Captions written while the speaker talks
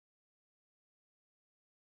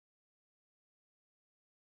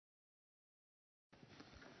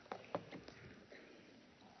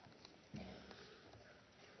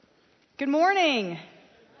Good morning.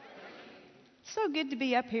 So good to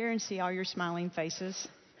be up here and see all your smiling faces.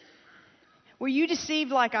 Were you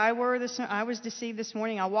deceived like I was deceived this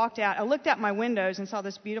morning. I walked out, I looked out my windows and saw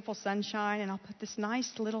this beautiful sunshine, and I'll put this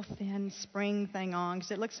nice little thin spring thing on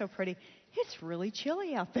because it looks so pretty. It's really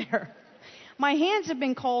chilly out there. My hands have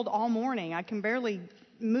been cold all morning. I can barely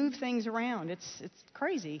move things around. It's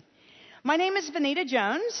crazy. My name is Vanita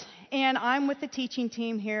Jones, and I'm with the teaching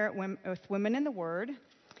team here with Women in the Word.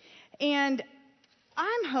 And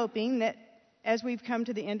I'm hoping that as we've come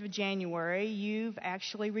to the end of January, you've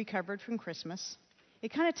actually recovered from Christmas.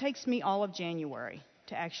 It kind of takes me all of January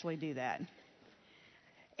to actually do that.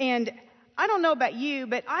 And I don't know about you,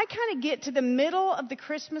 but I kind of get to the middle of the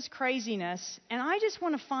Christmas craziness, and I just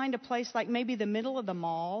want to find a place like maybe the middle of the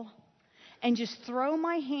mall and just throw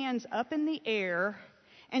my hands up in the air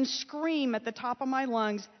and scream at the top of my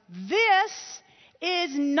lungs, "This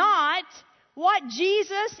is not what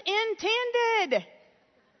Jesus intended."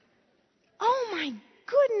 Oh my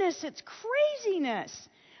goodness, it's craziness.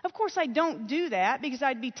 Of course, I don't do that because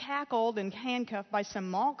I'd be tackled and handcuffed by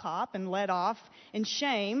some mall cop and let off in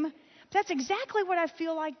shame. That's exactly what I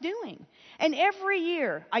feel like doing. And every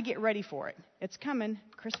year I get ready for it. It's coming.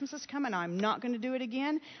 Christmas is coming. I'm not going to do it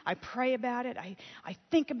again. I pray about it. I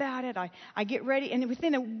think about it. I get ready. And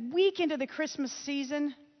within a week into the Christmas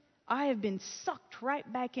season, I have been sucked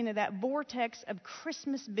right back into that vortex of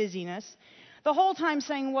Christmas busyness. The whole time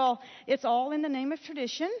saying, well, it's all in the name of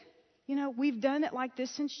tradition. You know, we've done it like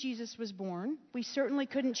this since Jesus was born. We certainly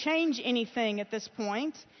couldn't change anything at this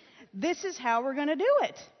point. This is how we're going to do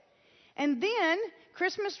it. And then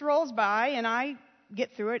Christmas rolls by and I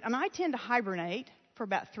get through it, and I tend to hibernate for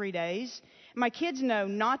about 3 days. My kids know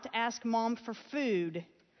not to ask Mom for food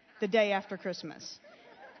the day after Christmas,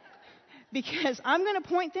 because I'm going to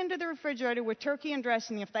point them to the refrigerator with turkey and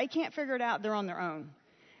dressing. If they can't figure it out, they're on their own.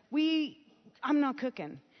 I'm not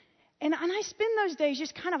cooking. And I spend those days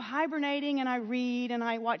just kind of hibernating, and I read, and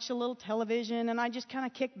I watch a little television, and I just kind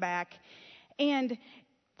of kick back. And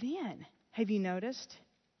then, have you noticed?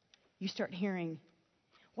 You start hearing,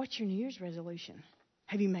 "What's your New Year's resolution?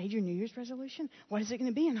 Have you made your New Year's resolution? What is it going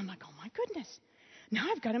to be?" And I'm like, oh my goodness, now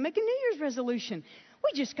I've got to make a New Year's resolution.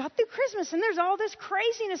 We just got through Christmas, and there's all this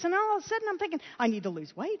craziness, and all of a sudden I'm thinking, I need to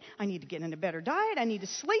lose weight. I need to get in a better diet. I need to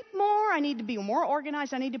sleep more. I need to be more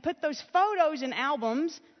organized. I need to put those photos in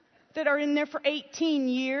albums that are in there for 18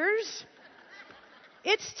 years.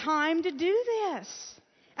 It's time to do this.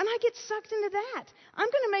 And I get sucked into that. I'm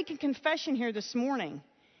going to make a confession here this morning.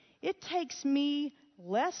 It takes me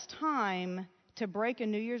less time to break a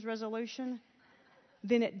New Year's resolution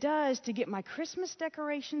than it does to get my Christmas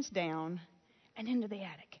decorations down and into the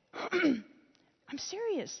attic. I'm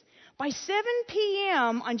serious. By 7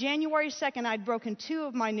 p.m. on January 2nd, I'd broken 2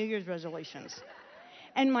 of my New Year's resolutions.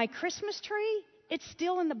 And my Christmas tree, it's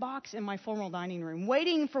still in the box in my formal dining room,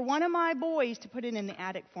 waiting for one of my boys to put it in the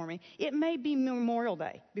attic for me. It may be Memorial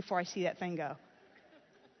Day before I see that thing go.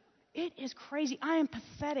 It is crazy. I am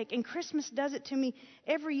pathetic, and Christmas does it to me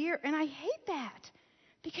every year, and I hate that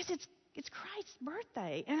because it's Christ's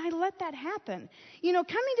birthday, and I let that happen. You know,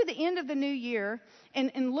 coming to the end of the new year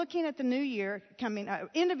and looking at the new year,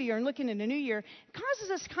 end of the year and looking at the new year, causes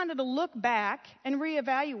us kind of to look back and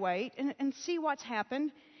reevaluate and see what's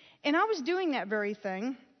happened. And I was doing that very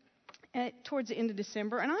thing towards the end of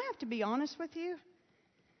December, and I have to be honest with you.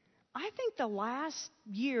 I think the last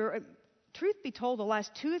year, truth be told, the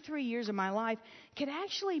last 2 or 3 years of my life could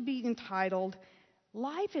actually be entitled,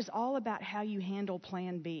 "Life is all about how you handle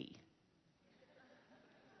Plan B."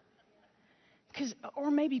 Or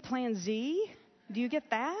maybe Plan Z. Do you get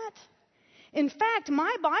that? In fact,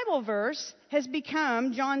 my Bible verse has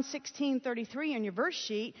become John 16:33 on your verse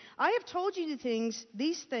sheet. I have told you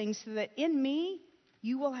these things so that in me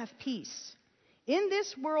you will have peace. In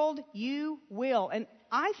this world you will. And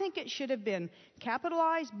I think it should have been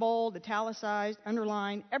capitalized, bold, italicized,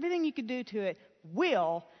 underlined, everything you could do to it.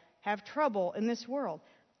 Will have trouble in this world.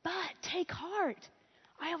 But take heart.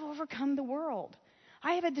 I have overcome the world.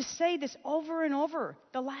 I have had to say this over and over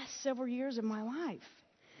the last several years of my life.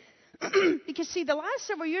 Because, see, the last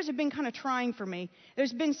several years have been kind of trying for me.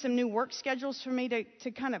 There's been some new work schedules for me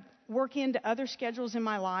to kind of work into other schedules in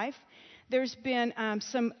my life. There's been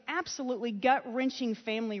some absolutely gut-wrenching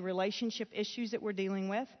family relationship issues that we're dealing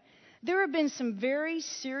with. There have been some very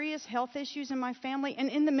serious health issues in my family. And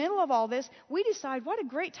in the middle of all this, we decide, what a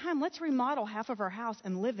great time. Let's remodel half of our house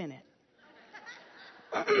and live in it.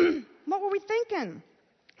 What were we thinking?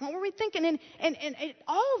 And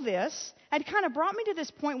all this had kind of brought me to this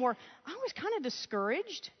point where I was kind of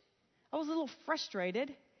discouraged. I was a little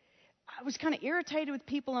frustrated. I was kind of irritated with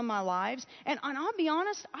people in my lives. And I'll be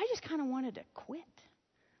honest, I just kind of wanted to quit.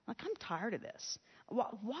 Like, I'm tired of this.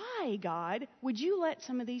 Why, God, would you let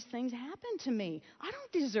some of these things happen to me? I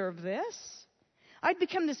don't deserve this. I'd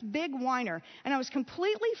become this big whiner, and I was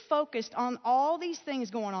completely focused on all these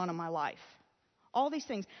things going on in my life. All these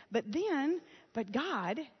things. But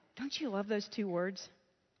God, don't you love those two words?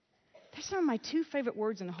 They're some of my two favorite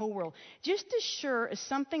words in the whole world. Just as sure as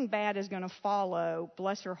something bad is going to follow,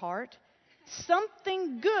 bless her heart,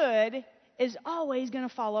 something good is always going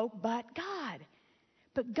to follow, but God.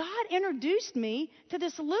 But God introduced me to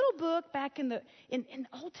this little book back in the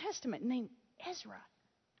Old Testament named Ezra.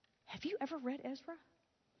 Have you ever read Ezra?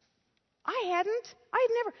 I hadn't. I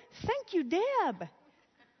had never. Thank you, Deb.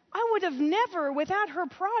 I would have never, without her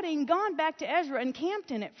prodding, gone back to Ezra and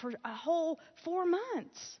camped in it for a whole 4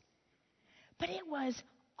 months. But it was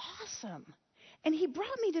awesome. And he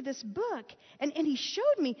brought me to this book, and he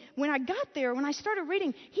showed me, when I got there, when I started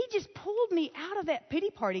reading, he just pulled me out of that pity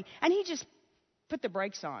party, and he just put the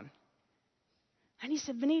brakes on. And he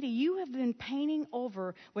said, Vanita, you have been painting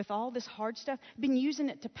over with all this hard stuff, been using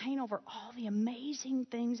it to paint over all the amazing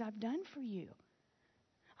things I've done for you.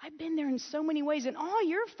 I've been there in so many ways, and all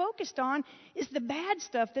you're focused on is the bad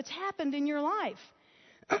stuff that's happened in your life.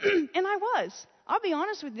 And I was. I'll be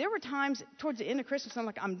honest with you, there were times towards the end of Christmas, I'm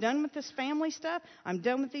like, I'm done with this family stuff. I'm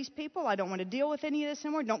done with these people. I don't want to deal with any of this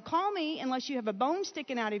anymore. Don't call me unless you have a bone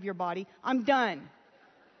sticking out of your body. I'm done.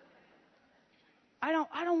 I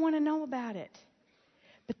don't want to know about it.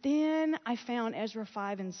 But then I found Ezra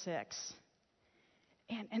 5 and 6.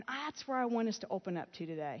 And that's where I want us to open up to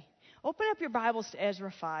today. Open up your Bibles to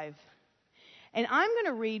Ezra 5. And I'm going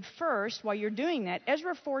to read first, while you're doing that,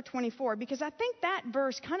 Ezra 4:24, because I think that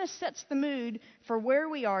verse kind of sets the mood for where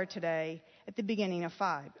we are today at the beginning of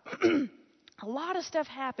 5. A lot of stuff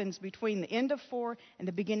happens between the end of 4 and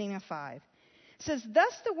the beginning of 5. It says,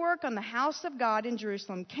 thus the work on the house of God in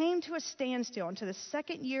Jerusalem came to a standstill until the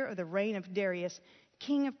 2nd year of the reign of Darius,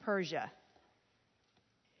 king of Persia.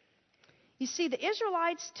 You see, the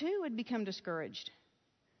Israelites, too, had become discouraged.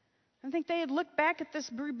 I think they had looked back at this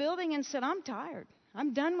rebuilding and said, I'm tired.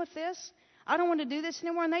 I'm done with this. I don't want to do this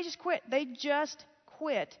anymore. And they just quit. They just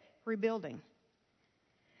quit rebuilding.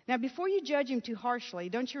 Now, before you judge him too harshly,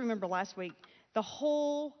 don't you remember last week, the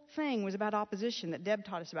whole thing was about opposition that Deb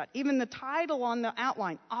taught us about. Even the title on the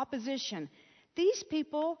outline, opposition. These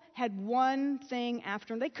people had one thing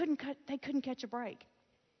after them. They couldn't catch a break.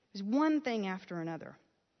 It was one thing after another.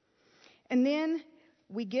 And then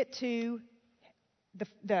we get to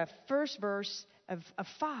the first verse of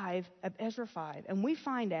Ezra 5, and we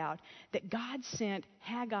find out that God sent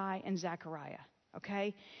Haggai and Zechariah,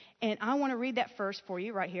 okay? And I want to read that first for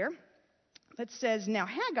you right here. It says, now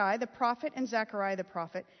Haggai the prophet and Zechariah the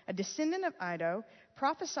prophet, a descendant of Iddo,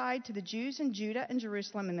 prophesied to the Jews in Judah and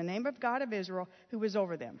Jerusalem in the name of God of Israel, who was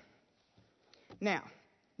over them. Now,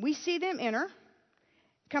 we see them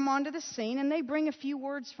come onto the scene, and they bring a few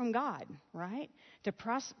words from God, right, to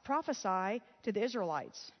prophesy to the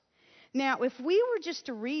Israelites. Now, if we were just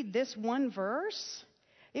to read this one verse,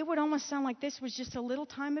 it would almost sound like this was just a little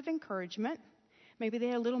time of encouragement. Maybe they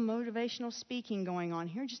had a little motivational speaking going on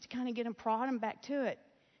here just to kind of get them, prod them back to it.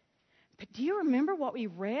 But do you remember what we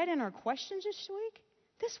read in our questions this week?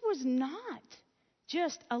 This was not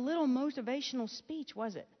just a little motivational speech,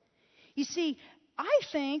 was it? You see, I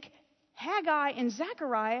think Haggai and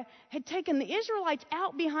Zechariah had taken the Israelites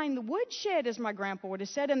out behind the woodshed, as my grandpa would have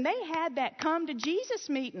said, and they had that come to Jesus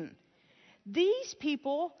meeting. These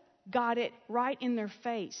people got it right in their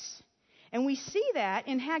face. And we see that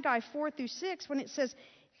in Haggai 4-6 when it says,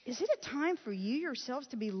 is it a time for you yourselves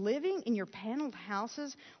to be living in your paneled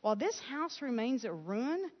houses while this house remains a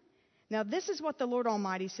ruin? Now this is what the Lord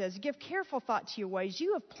Almighty says. Give careful thought to your ways.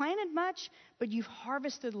 You have planted much, but you've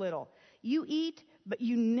harvested little. You eat, but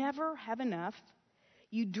you never have enough.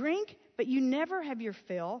 You drink, but you never have your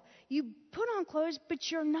fill. You put on clothes,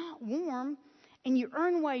 but you're not warm. And you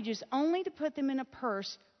earn wages only to put them in a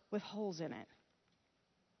purse with holes in it.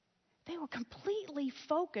 They were completely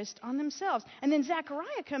focused on themselves. And then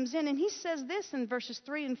Zechariah comes in and he says this in verses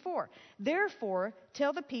 3 and 4. Therefore,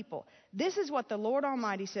 tell the people, this is what the Lord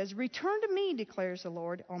Almighty says. Return to me, declares the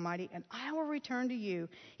Lord Almighty, and I will return to you.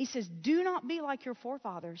 He says, do not be like your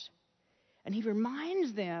forefathers. And he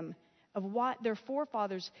reminds them of what their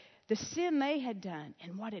forefathers, the sin they had done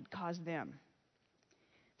and what had caused them.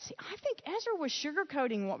 See, I think Ezra was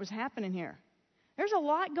sugarcoating what was happening here. There's a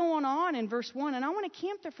lot going on in verse 1, and I want to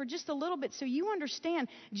camp there for just a little bit so you understand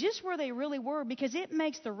just where they really were, because it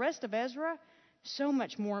makes the rest of Ezra so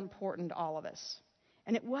much more important to all of us.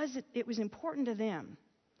 And it was important to them.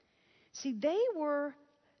 See, they were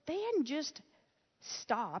they hadn't just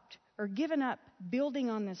stopped or given up building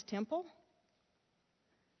on this temple.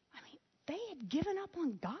 I mean, they had given up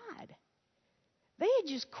on God. They had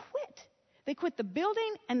just quit. They quit the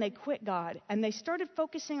building and they quit God. And they started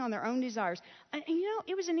focusing on their own desires. And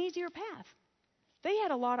it was an easier path. They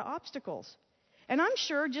had a lot of obstacles. And I'm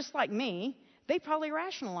sure, just like me, they probably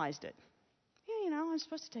rationalized it. Yeah, I'm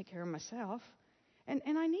supposed to take care of myself.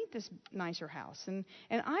 And I need this nicer house. And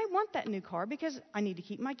I want that new car because I need to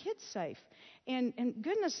keep my kids safe. And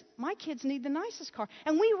goodness, my kids need the nicest car.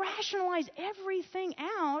 And we rationalize everything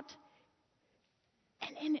out.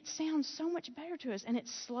 And it sounds so much better to us. And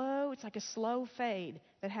it's slow. It's like a slow fade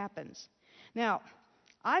that happens. Now,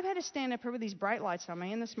 I've had to stand up here with these bright lights on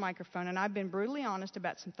me and this microphone. And I've been brutally honest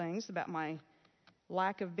about some things, about my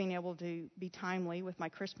lack of being able to be timely with my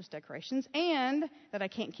Christmas decorations, and that I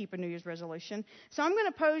can't keep a New Year's resolution. So I'm going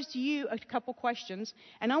to pose to you a couple questions,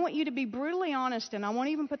 and I want you to be brutally honest, and I won't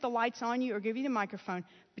even put the lights on you or give you the microphone,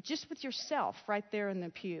 but just with yourself right there in the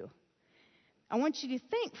pew. I want you to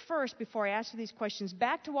think first, before I ask you these questions,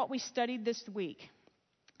 back to what we studied this week.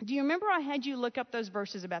 Do you remember I had you look up those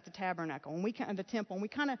verses about the tabernacle and the temple, and we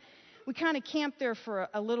kind of camped there for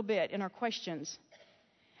a little bit in our questions.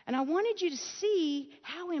 And I wanted you to see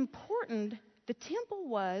how important the temple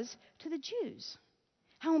was to the Jews,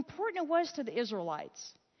 how important it was to the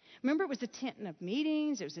Israelites. Remember, it was the tent of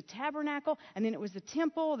meetings, it was the tabernacle, and then it was the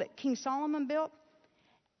temple that King Solomon built.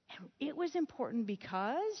 And it was important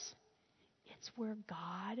because it's where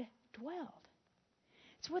God dwelled.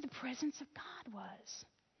 It's where the presence of God was.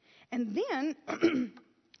 And then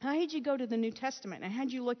I had you go to the New Testament, and I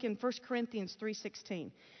had you look in 1 Corinthians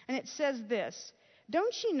 3:16. And it says this: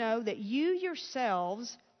 "Don't you know that you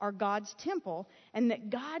yourselves are God's temple and that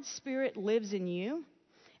God's Spirit lives in you?"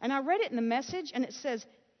 And I read it in the Message, and it says,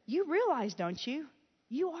 you realize, don't you?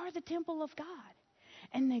 You are the temple of God.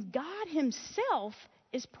 And that God Himself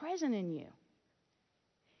is present in you.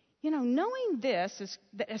 Knowing this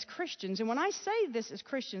as Christians, and when I say this as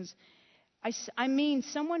Christians, I mean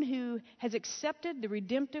someone who has accepted the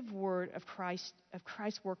redemptive word of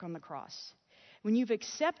Christ's work on the cross. When you've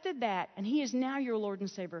accepted that, and He is now your Lord and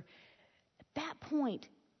Savior, at that point,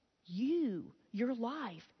 your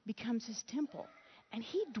life becomes His temple. And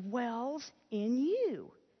He dwells in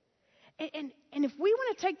you. And if we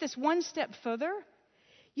want to take this one step further,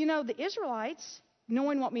 the Israelites,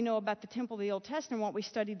 knowing what we know about the temple of the Old Testament, what we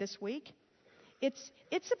studied this week, it's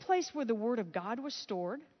a place where the Word of God was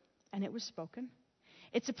stored and it was spoken.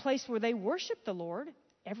 It's a place where they worshiped the Lord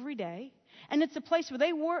every day. And it's a place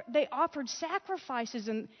where they offered sacrifices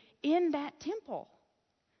in that temple.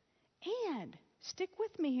 And, stick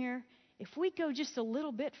with me here, if we go just a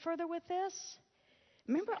little bit further with this,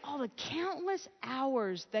 remember all the countless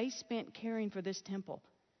hours they spent caring for this temple.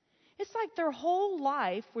 It's like their whole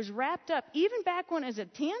life was wrapped up, even back when it was a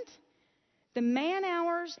tent, the man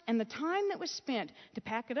hours and the time that was spent to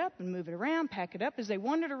pack it up and move it around, pack it up as they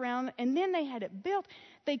wandered around, and then they had it built.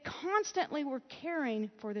 They constantly were caring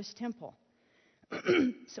for this temple.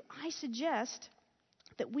 So I suggest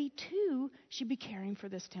that we too should be caring for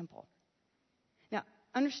this temple. Now,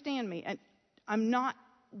 understand me, I'm not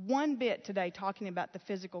one bit today talking about the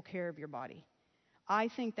physical care of your body. I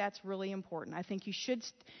think that's really important. I think you should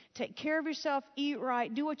take care of yourself, eat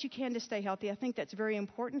right, do what you can to stay healthy. I think that's very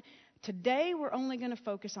important. Today, we're only going to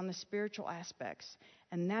focus on the spiritual aspects,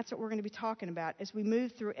 and that's what we're going to be talking about as we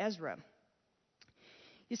move through Ezra.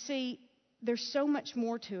 You see, there's so much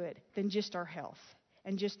more to it than just our health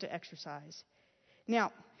and just to exercise.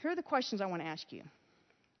 Now, here are the questions I want to ask you.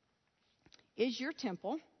 Is your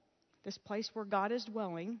temple, this place where God is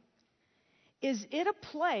dwelling, is it a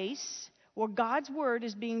place where God's Word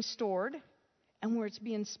is being stored and where it's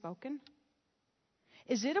being spoken?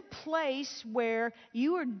 Is it a place where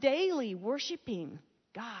you are daily worshiping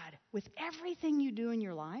God with everything you do in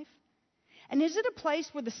your life? And is it a place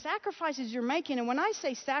where the sacrifices you're making, and when I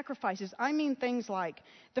say sacrifices, I mean things like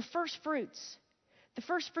the first fruits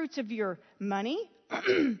of your money,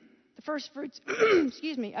 the first fruits,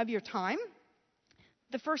 of your time,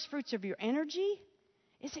 the first fruits of your energy?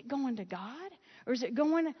 Is it going to God? Or is it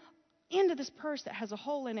going into this purse that has a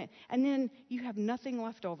hole in it, and then you have nothing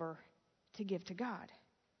left over to give to God?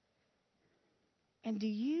 And do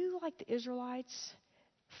you, like the Israelites,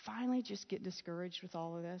 finally just get discouraged with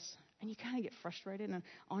all of this? And you kind of get frustrated, and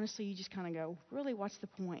honestly, you just kind of go, really, what's the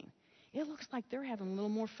point? It looks like they're having a little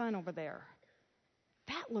more fun over there.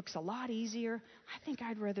 That looks a lot easier. I think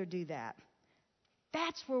I'd rather do that.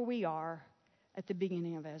 That's where we are at the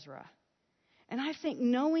beginning of Ezra. And I think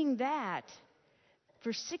knowing that,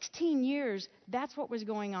 for 16 years, that's what was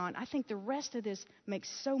going on. I think the rest of this makes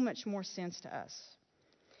so much more sense to us.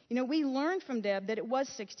 We learned from Deb that it was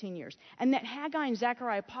 16 years, and that Haggai and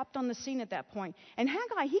Zechariah popped on the scene at that point. And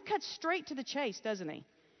Haggai, he cuts straight to the chase, doesn't he?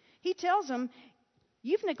 He tells them,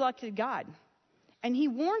 you've neglected God. And he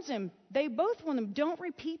warns them, they both warn them, don't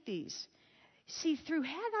repeat these. See, through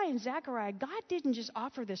Haggai and Zechariah, God didn't just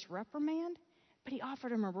offer this reprimand, but he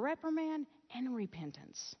offered them a reprimand and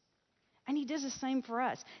repentance. And he does the same for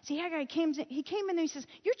us. See, Haggai came in and he says,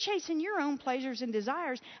 you're chasing your own pleasures and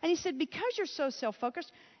desires. And he said, because you're so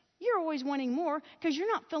self-focused, you're always wanting more because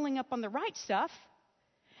you're not filling up on the right stuff.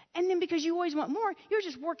 And then because you always want more, you're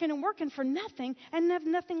just working and working for nothing and have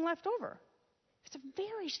nothing left over. It's a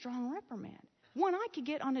very strong reprimand. One I could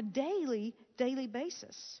get on a daily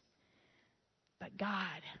basis. But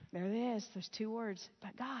God, there it is, those two words,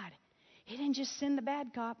 but God. He didn't just send the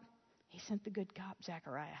bad cop, he sent the good cop,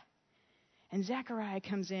 Zechariah. And Zechariah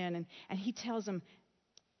comes in and he tells them,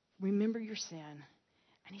 remember your sin.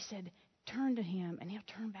 And he said, turn to him and he'll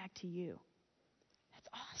turn back to you. That's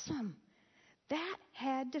awesome. That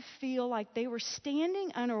had to feel like they were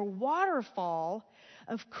standing under a waterfall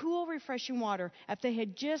of cool, refreshing water if they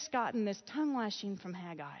had just gotten this tongue lashing from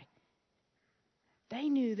Haggai. They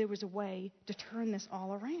knew there was a way to turn this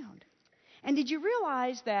all around. And did you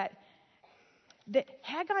realize that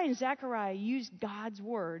Haggai and Zechariah used God's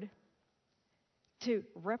word to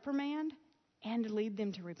reprimand and to lead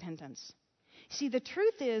them to repentance? See, the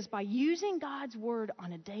truth is, by using God's word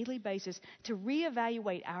on a daily basis to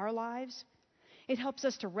reevaluate our lives, it helps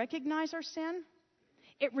us to recognize our sin.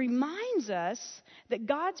 It reminds us that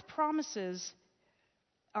God's promises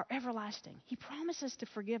are everlasting. He promises to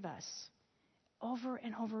forgive us over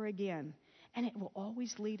and over again, and it will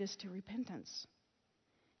always lead us to repentance.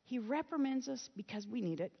 He reprimands us because we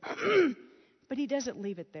need it, but he doesn't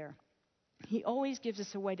leave it there. He always gives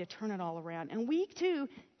us a way to turn it all around. And we, too,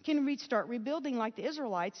 can start rebuilding like the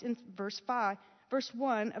Israelites in verse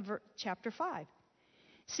 1 of chapter 5.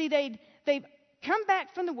 See, they've come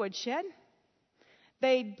back from the woodshed.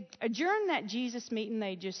 They'd adjourned that Jesus meeting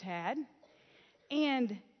they just had,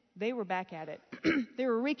 and they were back at it. They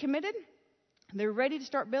were recommitted. They were ready to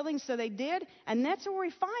start building, so they did. And that's where we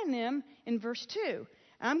find them in verse 2.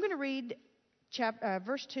 I'm going to read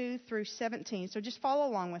verse 2 through 17, so just follow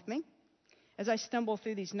along with me. As I stumble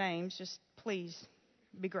through these names, just please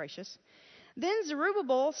be gracious. Then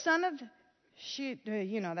Zerubbabel, son of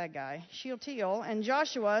that guy, Shealtiel, and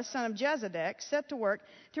Joshua, son of Jehozadak, set to work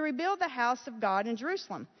to rebuild the house of God in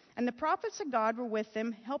Jerusalem. And the prophets of God were with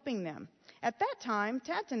them, helping them. At that time,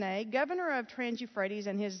 Tatanai, governor of Trans-Euphrates,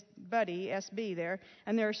 and his buddy, SB there,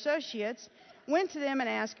 and their associates, went to them and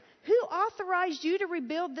asked, who authorized you to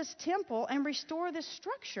rebuild this temple and restore this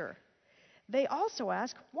structure? They also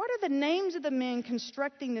asked, what are the names of the men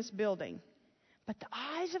constructing this building? But the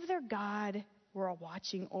eyes of their God were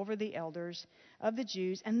watching over the elders of the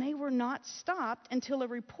Jews, and they were not stopped until a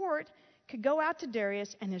report could go out to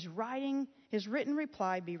Darius and his written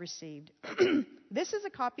reply be received. This is a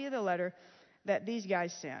copy of the letter that these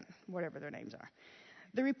guys sent, whatever their names are.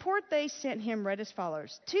 The report they sent him read as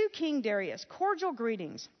follows. To King Darius, cordial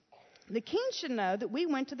greetings. The king should know that we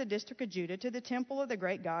went to the district of Judah, to the temple of the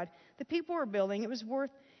great God. The people were building. It was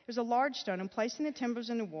a large stone, and placing the timbers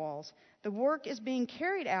in the walls. The work is being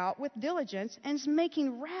carried out with diligence and is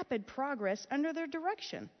making rapid progress under their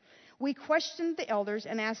direction. We questioned the elders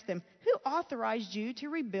and asked them, who authorized you to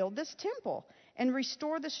rebuild this temple and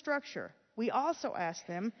restore the structure? We also asked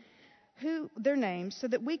them their names so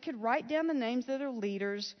that we could write down the names of their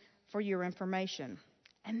leaders for your information.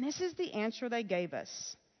 And this is the answer they gave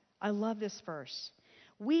us. I love this verse.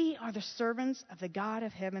 We are the servants of the God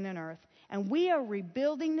of heaven and earth, and we are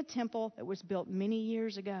rebuilding the temple that was built many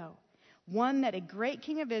years ago, one that a great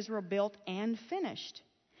king of Israel built and finished.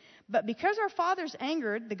 But because our fathers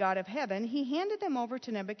angered the God of heaven, he handed them over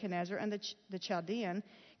to Nebuchadnezzar and the Chaldean,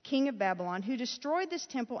 king of Babylon, who destroyed this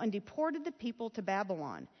temple and deported the people to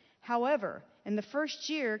Babylon. However, in the first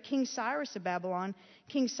year, King Cyrus of Babylon,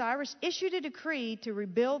 King Cyrus issued a decree to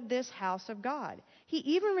rebuild this house of God. He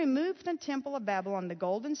even removed from the temple of Babylon the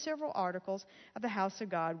gold and silver articles of the house of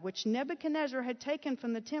God, which Nebuchadnezzar had taken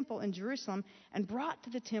from the temple in Jerusalem and brought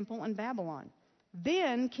to the temple in Babylon.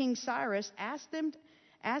 Then King Cyrus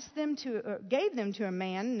gave them to a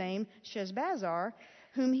man named Sheshbazzar,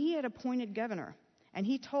 whom he had appointed governor. And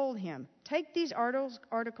he told him, take these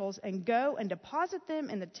articles and go and deposit them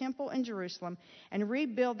in the temple in Jerusalem and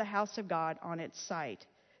rebuild the house of God on its site.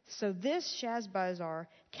 So this Sheshbazzar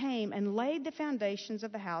came and laid the foundations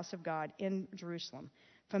of the house of God in Jerusalem.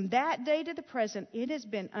 From that day to the present, it has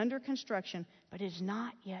been under construction, but is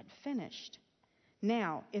not yet finished.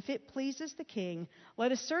 Now, if it pleases the king,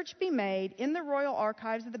 let a search be made in the royal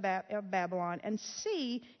archives of Babylon and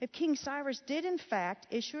see if King Cyrus did in fact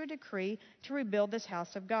issue a decree to rebuild this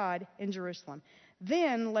house of God in Jerusalem.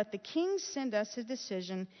 Then let the king send us his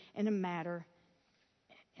decision in a matter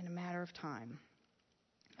of time.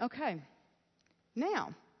 Okay.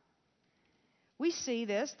 Now, we see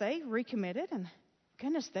this. They recommitted, and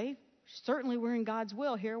goodness, they certainly were in God's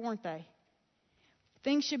will here, weren't they?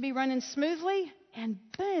 Things should be running smoothly, and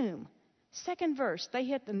boom, second verse, they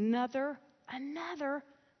hit another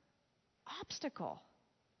obstacle.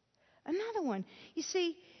 Another one. You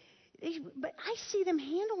see, but I see them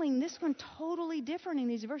handling this one totally different in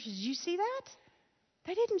these verses. Did you see that?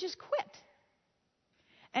 They didn't just quit.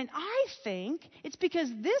 And I think it's because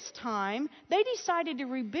this time they decided to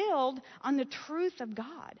rebuild on the truth of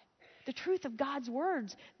God, the truth of God's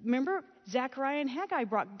words. Remember, Zechariah and Haggai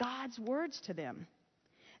brought God's words to them.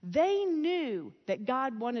 They knew that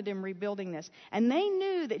God wanted them rebuilding this. And they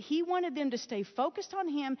knew that He wanted them to stay focused on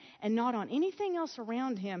Him and not on anything else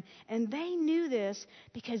around Him. And they knew this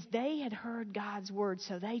because they had heard God's word.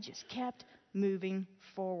 So they just kept moving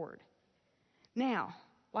forward. Now,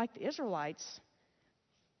 like the Israelites,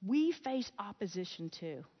 we face opposition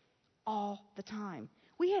too, all the time.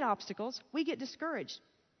 We hit obstacles. We get discouraged.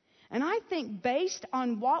 And I think based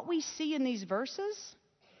on what we see in these verses,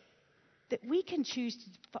 that we can choose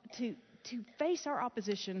to face our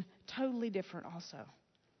opposition totally different also.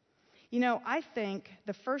 You know, I think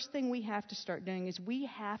the first thing we have to start doing is we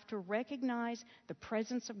have to recognize the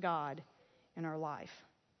presence of God in our life.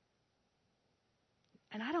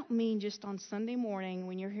 And I don't mean just on Sunday morning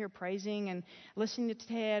when you're here praising and listening to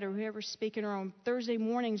Ted or whoever's speaking, or on Thursday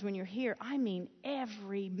mornings when you're here. I mean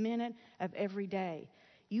every minute of every day.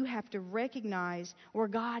 You have to recognize where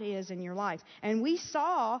God is in your life. And we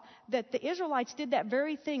saw that the Israelites did that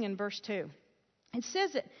very thing in verse 2. It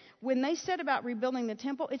says that when they said about rebuilding the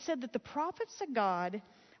temple, it said that the prophets of God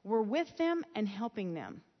were with them and helping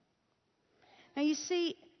them. Now you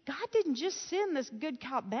see, God didn't just send this good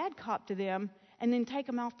cop, bad cop to them and then take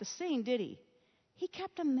them off the scene, did He? He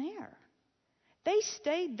kept them there. They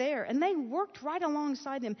stayed there and they worked right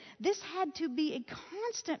alongside them. This had to be a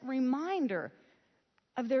constant reminder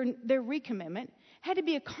of their recommitment, had to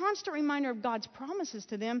be a constant reminder of God's promises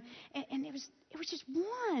to them, and it was just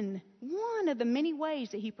one of the many ways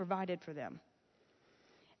that He provided for them.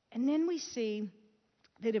 And then we see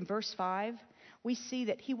that in verse 5, we see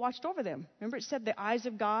that He watched over them. Remember, it said the eyes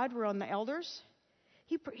of God were on the elders,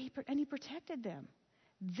 and He protected them.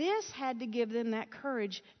 This had to give them that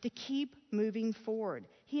courage to keep moving forward.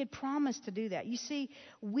 He had promised to do that. You see,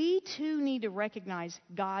 we too need to recognize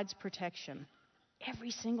God's protection.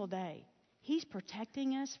 Every single day, He's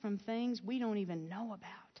protecting us from things we don't even know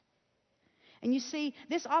about. And you see,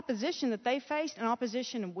 this opposition that they faced, and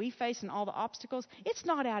opposition and we face, and all the obstacles, it's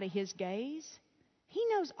not out of His gaze. He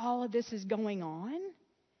knows all of this is going on.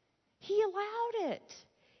 He allowed it.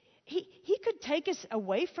 He could take us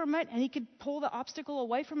away from it, and He could pull the obstacle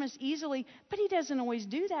away from us easily, but He doesn't always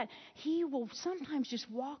do that. He will sometimes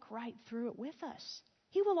just walk right through it with us.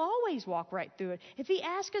 He will always walk right through it. If He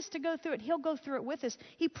asks us to go through it, He'll go through it with us.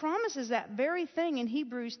 He promises that very thing in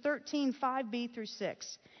Hebrews 13:5b through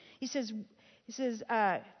 6. He says,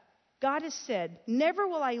 God has said, "Never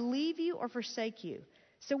will I leave you or forsake you."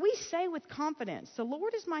 So we say with confidence, "The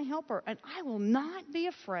Lord is my helper, and I will not be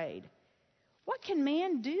afraid. What can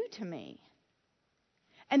man do to me?"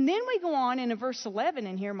 And then we go on in verse 11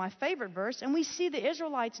 in here, my favorite verse, and we see the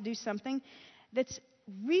Israelites do something that's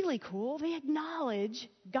really cool. They acknowledge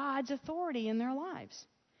God's authority in their lives.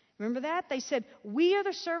 Remember that? They said, "We are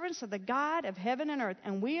the servants of the God of heaven and earth,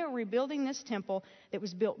 and we are rebuilding this temple that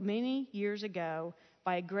was built many years ago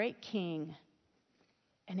by a great king,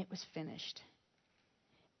 and it was finished."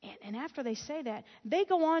 And after they say that, they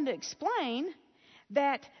go on to explain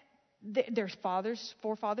that their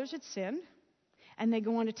forefathers had sinned, and they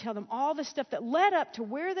go on to tell them all the stuff that led up to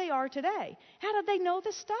where they are today. How did they know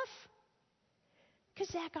this stuff? Because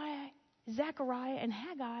Zechariah and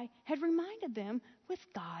Haggai had reminded them with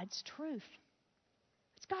God's truth.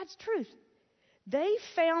 It's God's truth. They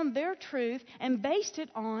found their truth and based it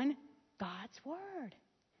on God's word.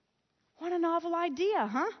 What a novel idea,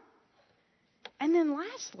 huh? And then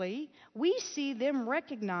lastly, we see them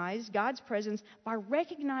recognize God's presence by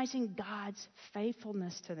recognizing God's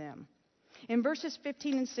faithfulness to them. In verses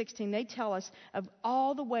 15 and 16, they tell us of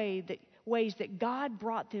all the ways that God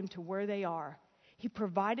brought them to where they are. He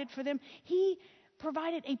provided for them. He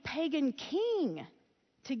provided a pagan king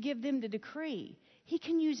to give them the decree. He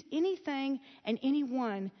can use anything and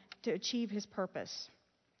anyone to achieve His purpose.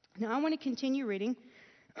 Now, I want to continue reading.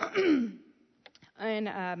 in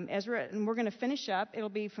Ezra, and we're going to finish up. It'll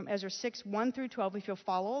be from Ezra 6, 1 through 12, if you'll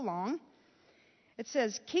follow along. It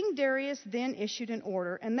says, King Darius then issued an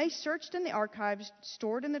order, and they searched in the archives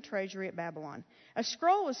stored in the treasury at Babylon. A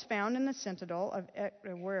scroll was found in the citadel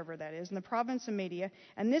of wherever that is, in the province of Media,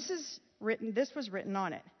 and this was written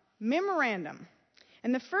on it. Memorandum.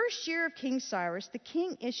 In the first year of King Cyrus, the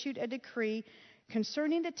king issued a decree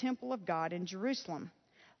concerning the temple of God in Jerusalem.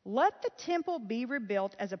 Let the temple be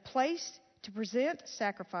rebuilt as a place to present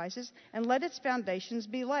sacrifices, and let its foundations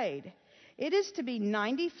be laid. It is to be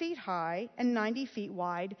 90 feet high and 90 feet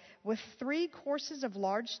wide, with 3 courses of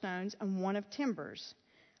large stones and 1 of timbers.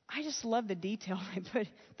 I just love the detail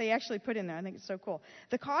they actually put in there. I think it's so cool.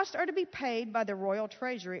 The costs are to be paid by the royal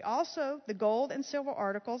treasury. Also, the gold and silver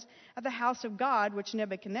articles of the house of God, which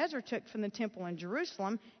Nebuchadnezzar took from the temple in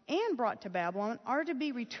Jerusalem and brought to Babylon, are to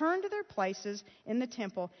be returned to their places in the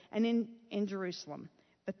temple and in Jerusalem.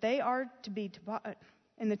 But they are to be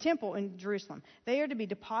in the temple in Jerusalem. They are to be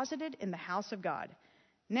deposited in the house of God.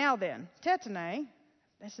 Now then, Tetane,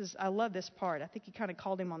 I love this part. I think he kind of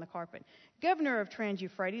called him on the carpet. Governor of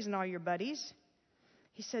Trans-Euphrates and all your buddies,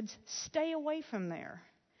 he said, stay away from there.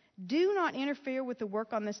 Do not interfere with the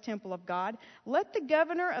work on this temple of God. Let the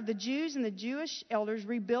governor of the Jews and the Jewish elders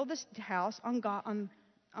rebuild this house of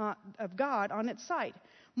God on its site.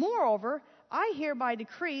 Moreover, I hereby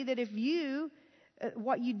decree that if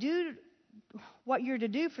what you're to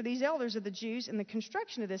do for these elders of the Jews in the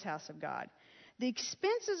construction of this house of God. The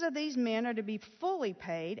expenses of these men are to be fully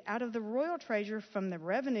paid out of the royal treasure from the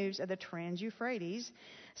revenues of the Trans-Euphrates,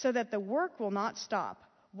 so that the work will not stop.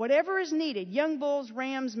 Whatever is needed, young bulls,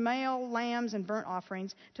 rams, male lambs, and burnt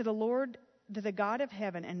offerings to the Lord, to the God of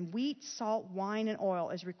heaven, and wheat, salt, wine, and oil,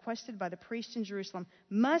 as requested by the priests in Jerusalem,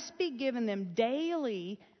 must be given them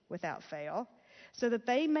daily without fail, so that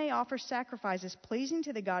they may offer sacrifices pleasing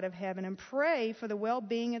to the God of heaven and pray for the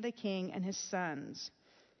well-being of the king and his sons.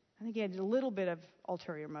 I think he had a little bit of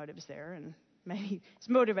ulterior motives there, and maybe his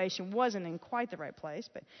motivation wasn't in quite the right place.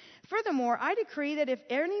 But furthermore, I decree that if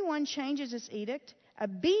anyone changes this edict, a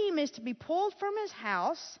beam is to be pulled from his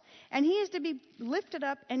house, and he is to be lifted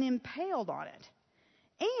up and impaled on it.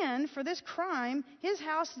 And for this crime, his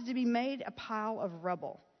house is to be made a pile of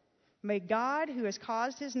rubble. May God, who has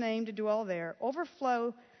caused his name to dwell there,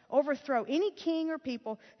 overthrow any king or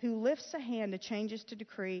people who lifts a hand to change this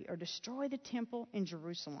decree or destroy the temple in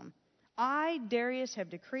Jerusalem. I, Darius, have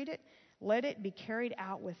decreed it. Let it be carried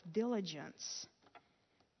out with diligence.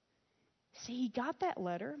 See, he got that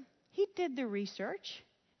letter. He did the research.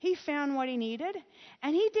 He found what he needed.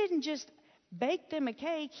 And he didn't just bake them a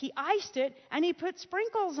cake. He iced it and he put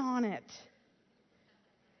sprinkles on it.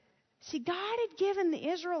 See, God had given the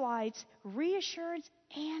Israelites reassurance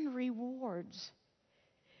and rewards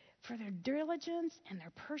for their diligence and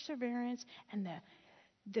their perseverance and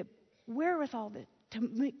the wherewithal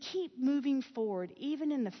to keep moving forward,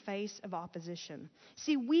 even in the face of opposition.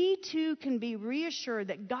 See, we too can be reassured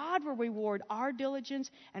that God will reward our diligence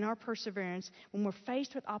and our perseverance when we're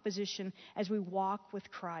faced with opposition as we walk with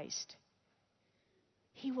Christ.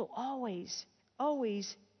 He will always,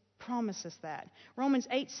 always promise us that. Romans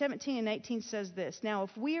 8:17 and 18 says this, now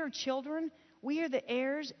if we are children, we are the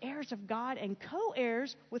heirs of God, and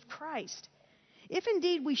co-heirs with Christ. If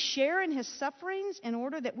indeed we share in his sufferings, in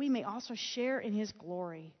order that we may also share in his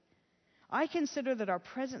glory. I consider that our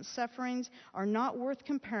present sufferings are not worth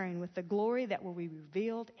comparing with the glory that will be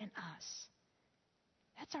revealed in us.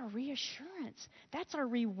 That's our reassurance. That's our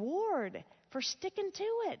reward for sticking to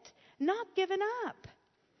it, not giving up.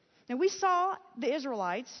 Now, we saw the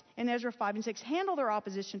Israelites in Ezra 5 and 6 handle their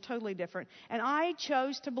opposition totally different. And I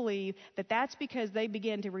chose to believe that that's because they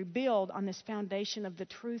began to rebuild on this foundation of the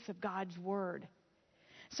truth of God's Word.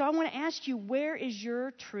 So I want to ask you, where is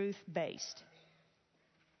your truth based?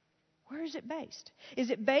 Where is it based? Is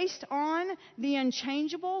it based on the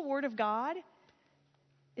unchangeable Word of God?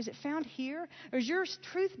 Is it found here? Or is your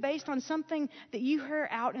truth based on something that you hear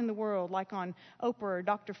out in the world, like on Oprah or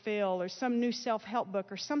Dr. Phil or some new self-help book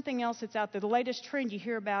or something else that's out there, the latest trend you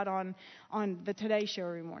hear about on the Today Show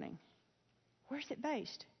every morning? Where's it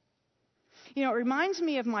based? You know, it reminds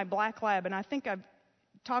me of my black lab, and I think I've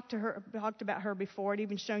talked about her before and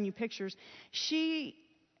even shown you pictures. She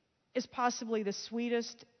is possibly the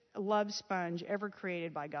sweetest love sponge ever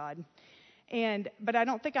created by God. But I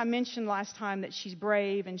don't think I mentioned last time that she's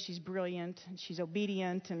brave and she's brilliant and she's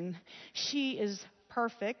obedient and she is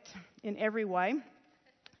perfect in every way,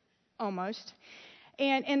 almost.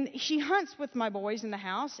 And she hunts with my boys in the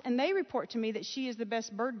house, and they report to me that she is the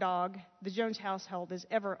best bird dog the Jones household has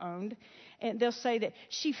ever owned. And they'll say that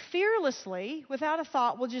she fearlessly, without a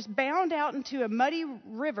thought, will just bound out into a muddy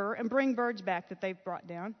river and bring birds back that they've brought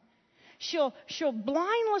down. She'll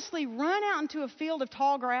blindlessly run out into a field of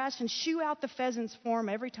tall grass and shoo out the pheasants for 'em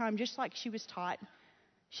every time, just like she was taught.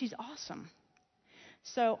 She's awesome.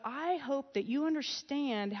 So I hope that you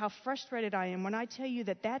understand how frustrated I am when I tell you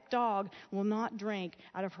that that dog will not drink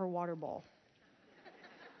out of her water bowl.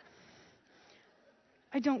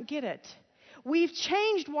 I don't get it. We've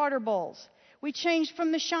changed water bowls. We changed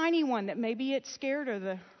from the shiny one that maybe it's scared of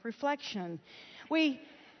the reflection.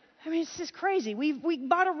 It's just crazy. We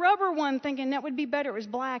bought a rubber one thinking that would be better. It was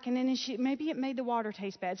black, and then maybe it made the water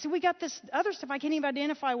taste bad. So we got this other stuff. I can't even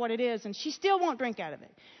identify what it is, and she still won't drink out of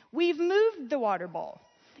it. We've moved the water bowl.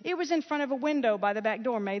 It was in front of a window by the back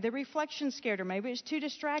door. Maybe the reflection scared her. Maybe it was too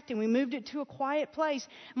distracting. We moved it to a quiet place.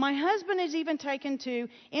 My husband has even taken to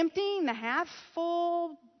emptying the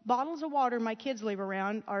half-full bottles of water my kids leave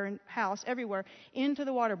around our house everywhere into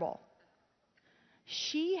the water bowl.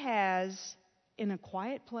 She has, in a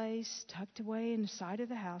quiet place, tucked away in the side of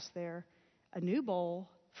the house there, a new bowl,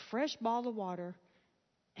 fresh bottle of water,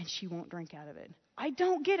 and she won't drink out of it. I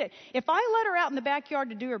don't get it. If I let her out in the backyard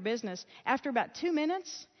to do her business, after about 2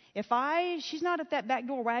 minutes, she's not at that back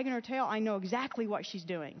door wagging her tail, I know exactly what she's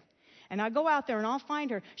doing. And I go out there and I'll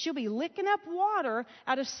find her. She'll be licking up water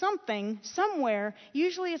out of something, somewhere.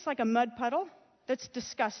 Usually it's like a mud puddle. That's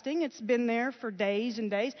disgusting. It's been there for days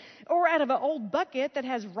and days. Or out of an old bucket that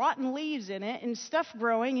has rotten leaves in it and stuff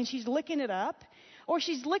growing, and she's licking it up. Or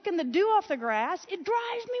she's licking the dew off the grass. It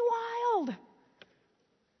drives me wild.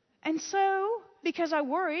 And so, because I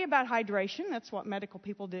worry about hydration, that's what medical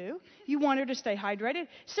people do. You want her to stay hydrated.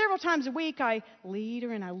 Several times a week, I lead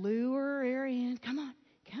her and I lure her in. Come on.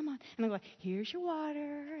 And I go, here's your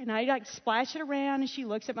water. And I splash it around, and she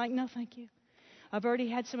looks at me like, no, thank you. I've already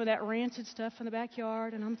had some of that rancid stuff in the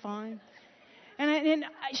backyard, and I'm fine. And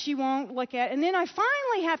she won't look at it. And then I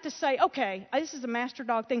finally have to say, okay, this is a master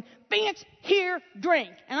dog thing. Vance, here,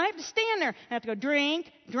 drink. And I have to stand there. And I have to go, drink,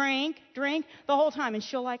 the whole time. And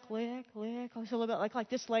she'll lick, a little bit like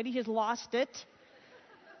this lady has lost it.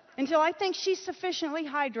 Until I think she's sufficiently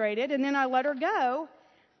hydrated, and then I let her go.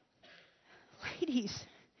 Ladies,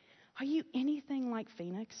 are you anything like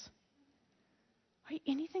Phoenix? Are you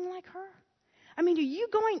anything like her? Are you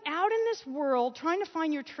going out in this world trying to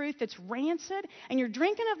find your truth that's rancid, and you're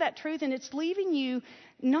drinking of that truth and it's leaving you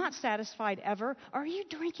not satisfied ever? Or are you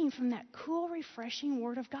drinking from that cool, refreshing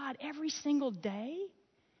Word of God every single day?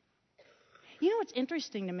 You know what's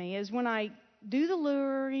interesting to me is when I do the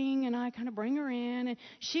luring and I kind of bring her in, and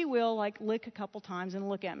she will lick a couple times and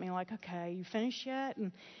look at me like, okay, you finished yet?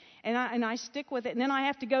 And I stick with it, and then I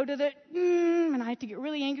have to go to and I have to get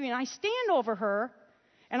really angry, and I stand over her.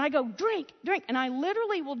 And I go, drink. And I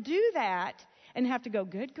literally will do that and have to go,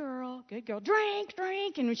 good girl, drink.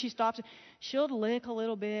 And when she stops, she'll lick a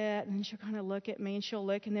little bit, and then she'll kind of look at me, and she'll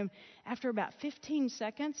lick. And then after about 15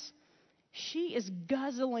 seconds, she is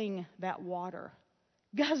guzzling that water.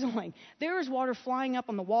 Guzzling. There is water flying up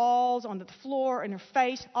on the walls, onto the floor, in her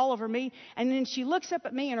face, all over me. And then she looks up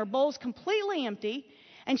at me, and her bowl's completely empty.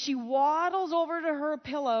 And she waddles over to her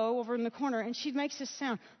pillow over in the corner, and she makes this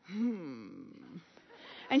sound,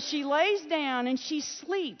 And she lays down and she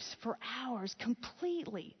sleeps for hours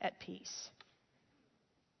completely at peace.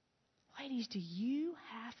 Ladies, do you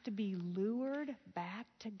have to be lured back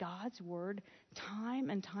to God's Word time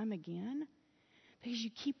and time again? Because you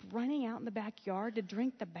keep running out in the backyard to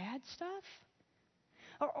drink the bad stuff?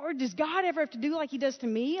 Or does God ever have to do like He does to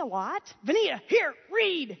me a lot? Vanita, here,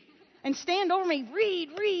 read! And stand over me,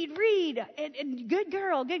 read. And good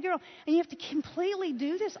girl. And you have to completely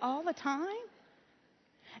do this all the time?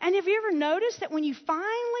 And have you ever noticed that when you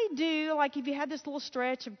finally do, like if you had this little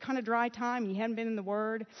stretch of kind of dry time and you hadn't been in the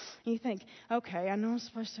Word, and you think, okay, I know I'm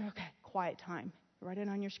supposed to, quiet time. Write it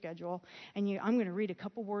on your schedule. And I'm going to read a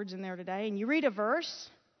couple words in there today. And you read a verse,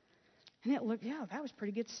 and that was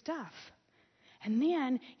pretty good stuff. And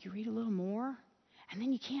then you read a little more, and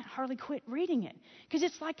then you can't hardly quit reading it. Because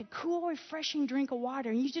it's like a cool, refreshing drink of water.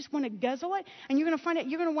 And you just want to guzzle it, and you're going to find out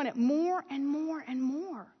you're going to want it more and more and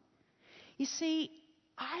more. You see,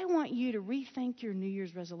 I want you to rethink your New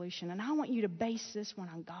Year's resolution, and I want you to base this one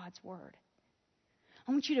on God's Word.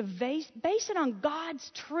 I want you to base it on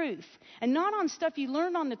God's truth and not on stuff you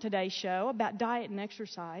learned on the Today Show about diet and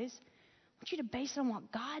exercise. I want you to base it on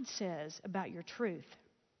what God says about your truth.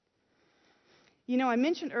 I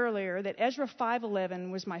mentioned earlier that Ezra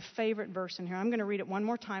 5:11 was my favorite verse in here. I'm going to read it one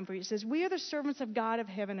more time for you. It says, "We are the servants of God of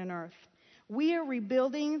heaven and earth. We are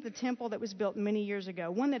rebuilding the temple that was built many years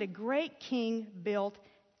ago, one that a great king built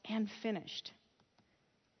and finished.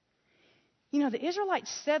 You know, the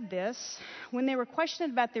Israelites said this when they were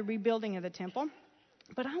questioned about the rebuilding of the temple,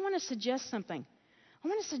 but I want to suggest something. I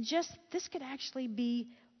want to suggest this could actually be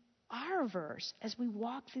our verse as we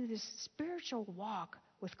walk through this spiritual walk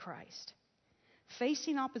with Christ.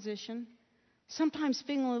 Facing opposition, sometimes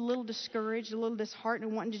feeling a little discouraged, a little disheartened,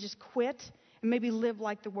 and wanting to just quit and maybe live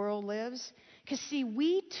like the world lives. Because, see,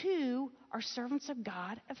 we too are servants of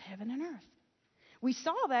God of heaven and earth. We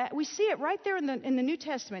saw that. We see it right there in the New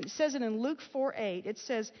Testament. It says it in Luke 4:8. It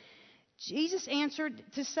says, Jesus answered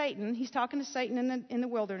to Satan. He's talking to Satan in the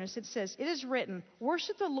wilderness. It says, it is written,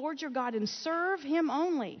 worship the Lord your God and serve him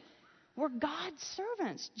only. We're God's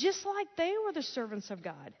servants, just like they were the servants of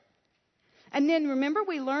God. And then remember,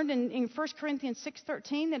 we learned in 1 Corinthians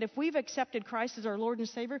 6:13 that if we've accepted Christ as our Lord and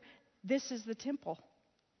Savior, this is the temple.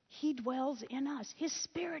 He dwells in us. His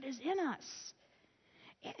Spirit is in us.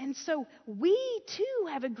 And so we too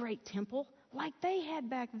have a great temple like they had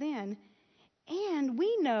back then. And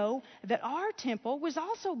we know that our temple was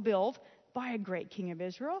also built by a great king of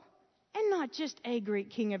Israel. And not just a great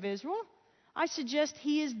king of Israel. I suggest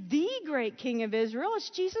he is the great king of Israel. It's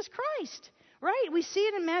Jesus Christ. Right? We see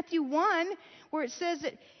it in Matthew 1 where it says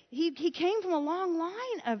that he came from a long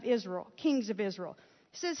line of Israel, kings of Israel.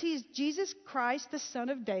 It says he's Jesus Christ, the son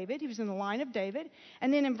of David. He was in the line of David.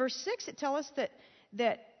 And then in verse 6 it tells us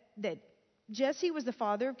that Jesse was the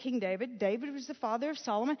father of King David. David was the father of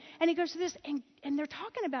Solomon. And he goes to this, and they're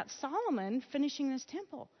talking about Solomon finishing this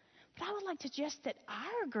temple. But I would like to suggest that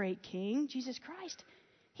our great king, Jesus Christ,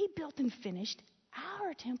 he built and finished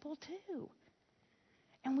our temple too.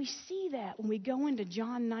 And we see that when we go into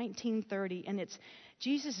John 19:30, and it's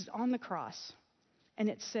Jesus is on the cross. And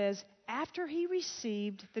it says, after he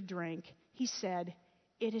received the drink, he said,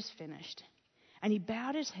 it is finished. And he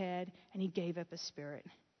bowed his head and he gave up his spirit.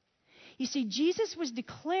 You see, Jesus was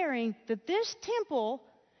declaring that this temple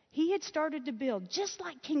he had started to build, just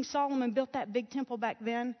like King Solomon built that big temple back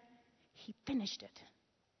then, he finished it.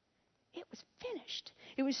 It was finished.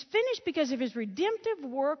 It was finished because of his redemptive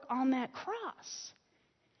work on that cross.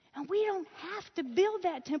 And we don't have to build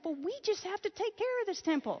that temple. We just have to take care of this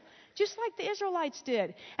temple, just like the Israelites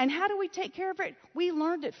did. And how do we take care of it? We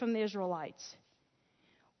learned it from the Israelites.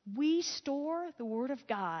 We store the Word of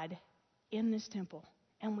God in this temple,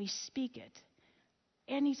 and we speak it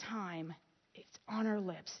anytime it's on our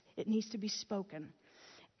lips. It needs to be spoken.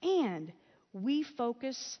 And we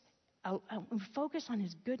focus on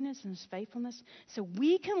His goodness and His faithfulness so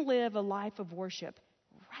we can live a life of worship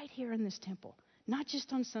right here in this temple. Not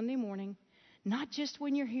just on Sunday morning, not just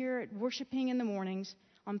when you're here at worshiping in the mornings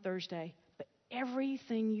on Thursday, but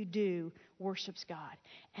everything you do worships God.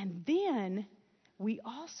 And then we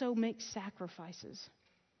also make sacrifices.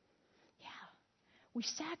 Yeah, we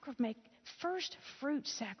make first fruit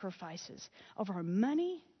sacrifices of our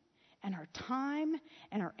money and our time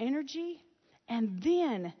and our energy. And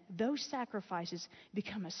then those sacrifices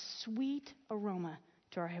become a sweet aroma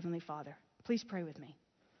to our Heavenly Father. Please pray with me.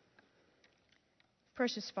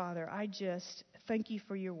 Precious Father, I just thank you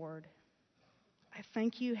for your word. I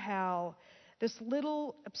thank you how this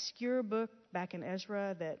little obscure book back in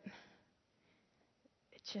Ezra that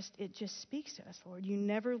it just speaks to us, Lord. You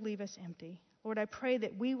never leave us empty. Lord, I pray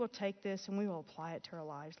that we will take this and we will apply it to our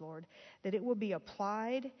lives, Lord. That it will be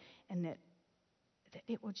applied and that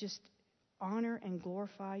it will just honor and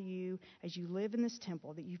glorify you as you live in this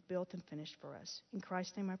temple that you've built and finished for us. In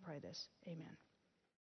Christ's name I pray this. Amen.